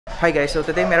Hi guys, so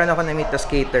today meron ako na-meet na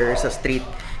skater sa street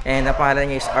and ang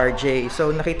pangalan niya is RJ. So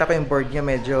nakita ko yung board niya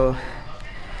medyo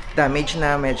damage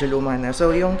na, medyo luma na. So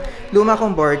yung luma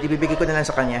kong board, ibibigay ko na lang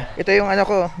sa kanya. Ito yung ano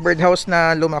ko, Birdhouse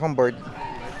na luma kong board.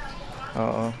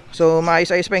 Oo. So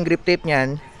maayos-ayos pa yung grip tape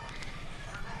niyan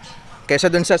kaysa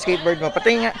dun sa skateboard mo.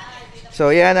 Patay nga. So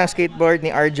yan ang skateboard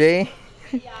ni RJ.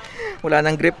 Wala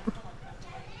nang grip.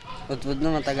 Wood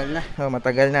na, matagal na. Oh,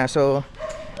 matagal na. So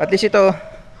at least ito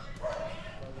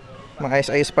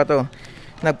maayos-ayos pa to.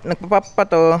 Nagpapap pa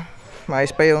to.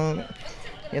 Maayos pa yung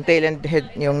tail and head,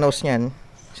 yung nose niyan.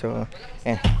 So,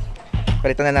 eh.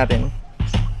 Palitan na natin.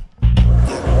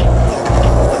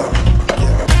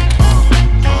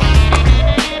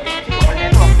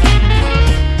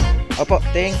 Opo,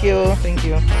 thank you. Thank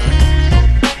you.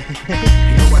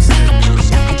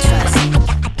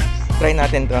 Try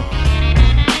natin to.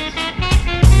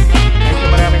 Medyo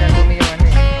marami nang dumi yung ano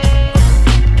eh.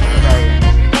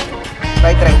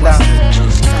 Try lang.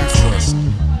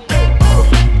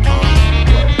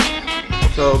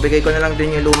 So, bigay ko na lang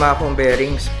din yung luma kong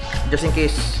bearings just in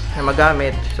case na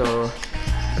magamit. So,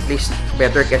 at least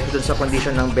better kaysa dun sa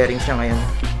condition ng bearings niya ngayon.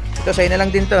 Ito, sa'yo na lang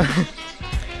din to.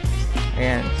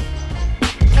 Ayan.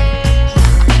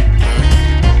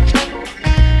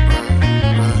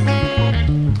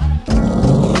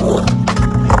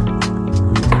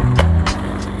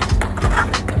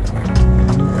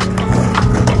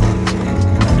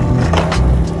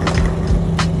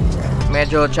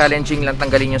 Medyo challenging lang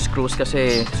tanggalin yung screws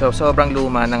kasi sobrang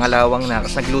luma, nangalawang na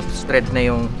kasi nag-loose thread na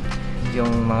yung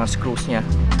mga screws niya.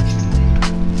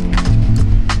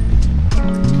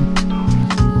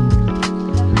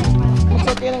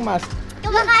 Masot yan ang mask.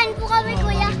 Kumakain po kami,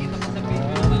 kuya.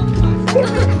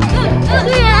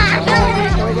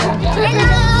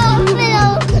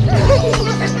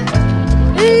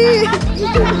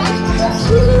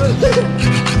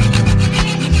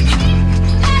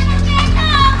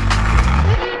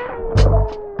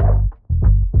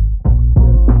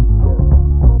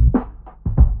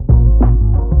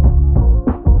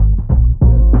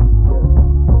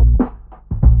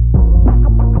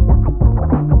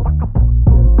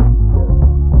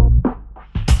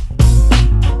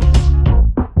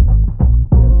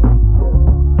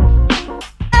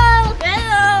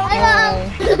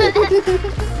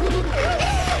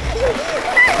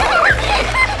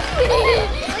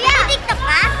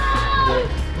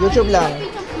 YouTube lang.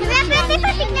 Kuya, pwede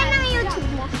pa tingnan ng YouTube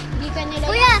mo.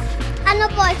 Kuya, ano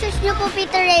po, search nyo po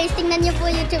Peter Reyes, tingnan nyo po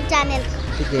YouTube channel.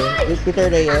 Sige, Peter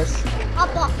Reyes.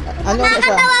 Opo. Ano isa?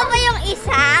 Nakakatawa po yung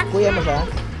isa. Kuya mo siya?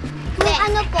 Yung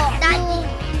ano po, daddy.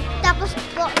 Tapos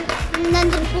po,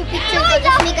 nandun po picture ko,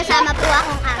 tapos may kasama po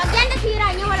akong app. Pag yan nasira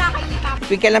nyo, wala kayong tap.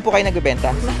 Tuwing kailan po kayo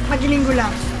nagbebenta? Maglinggo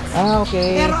lang. Ah,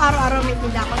 okay. Pero araw-araw may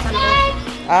tinda ko sa loob.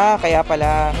 Ah, kaya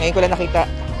pala. Ngayon ko lang nakita.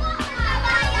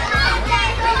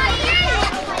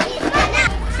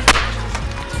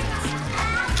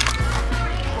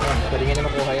 Pwede nga na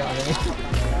makuha yung ano niya.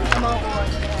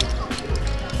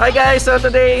 Hi guys! So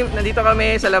today, nandito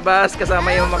kami sa labas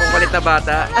kasama yung makukulit na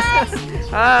bata.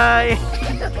 Hi!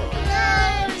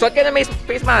 Suot ka na may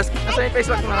face mask. Nasaan yung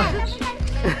face mask mo?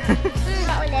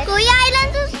 Kuya, ilan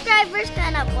subscribers ka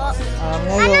na po?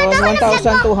 Ngayon,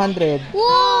 1,200.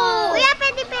 Wow! Kuya,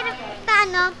 pwede pero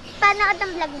paano? Panood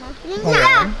ang vlog mo?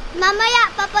 Kuya, mamaya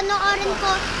papanoorin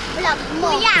ko vlog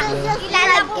mo. Kuya,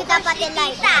 kilala ko kita pati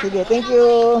like. Sige, thank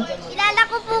you. Kilala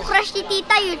ko po crush ni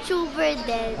tita, YouTuber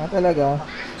din. Ah, talaga?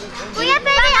 Kuya,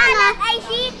 pwede ano? I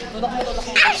see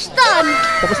Ashton!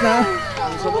 Tapos na?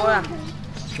 Subo na.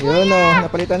 Yun o,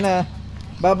 napalitan na.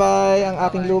 Bye-bye ang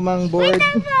aking lumang board.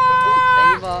 Thank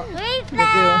you po. Wait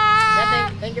Thank you.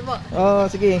 Thank you po. Oo,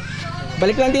 sige.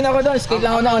 Balik lang din ako doon. Skate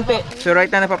lang ako na konti. So right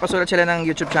na napapasulat sila ng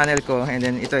YouTube channel ko. And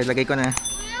then ito, ilagay ko na.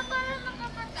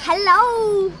 Hello!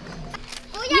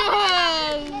 Kuya!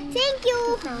 Thank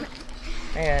you!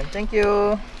 Ayan, thank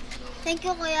you. Thank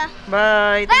you, kuya.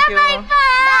 Bye, thank you. Bye-bye po!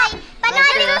 Bye!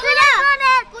 Panoorin ko kuya!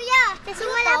 Kuya! Kasi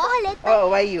wala po ulit. Oh,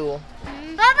 why you?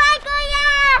 Bye-bye, kuya!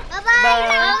 Bye-bye! Bye.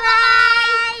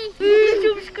 Bye-bye!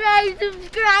 Subscribe!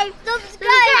 Subscribe!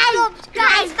 Subscribe!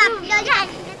 Subscribe! Stop yan!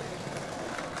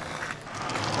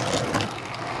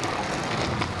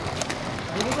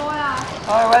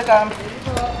 Oh, welcome.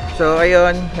 So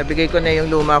ayun, nabigay ko na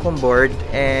yung luma kong board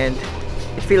and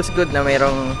it feels good na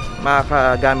mayroong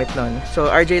makakagamit nun.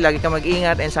 So RJ, lagi ka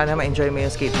mag-ingat and sana ma-enjoy mo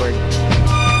yung skateboard.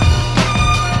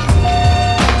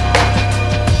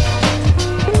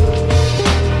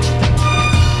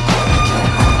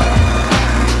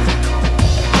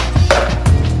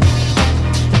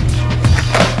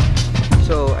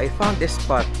 So I found this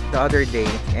spot the other day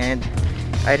and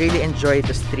I really enjoyed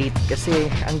the street kasi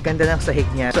ang ganda ng sahig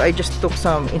niya. So I just took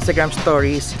some Instagram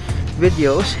stories,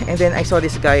 videos, and then I saw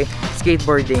this guy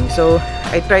skateboarding. So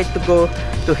I tried to go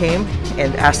to him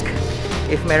and ask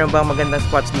if meron bang magandang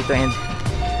spots dito, and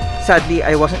sadly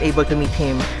I wasn't able to meet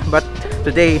him. But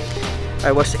today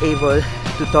I was able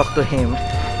to talk to him,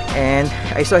 and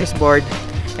I saw his board,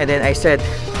 and then I said,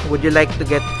 would you like to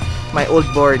get my old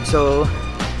board? So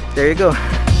there you go.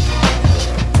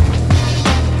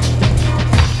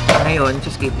 Ngayon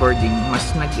sa skateboarding,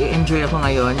 mas nag-enjoy ako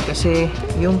ngayon kasi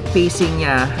yung pacing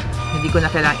niya, hindi ko na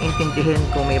kailangang intindihin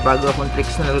kung may bago akong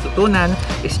tricks na natututunan.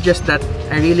 It's just that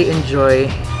I really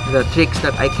enjoy the tricks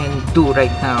that I can do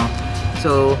right now.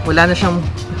 So wala na siyang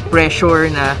pressure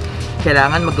na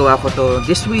kailangan magawa ko to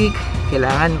this week,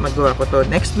 kailangan magawa ko to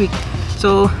next week.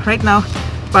 So right now,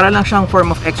 para lang siyang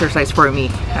form of exercise for me.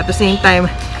 At the same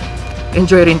time,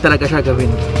 enjoy rin talaga siya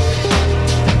gawin.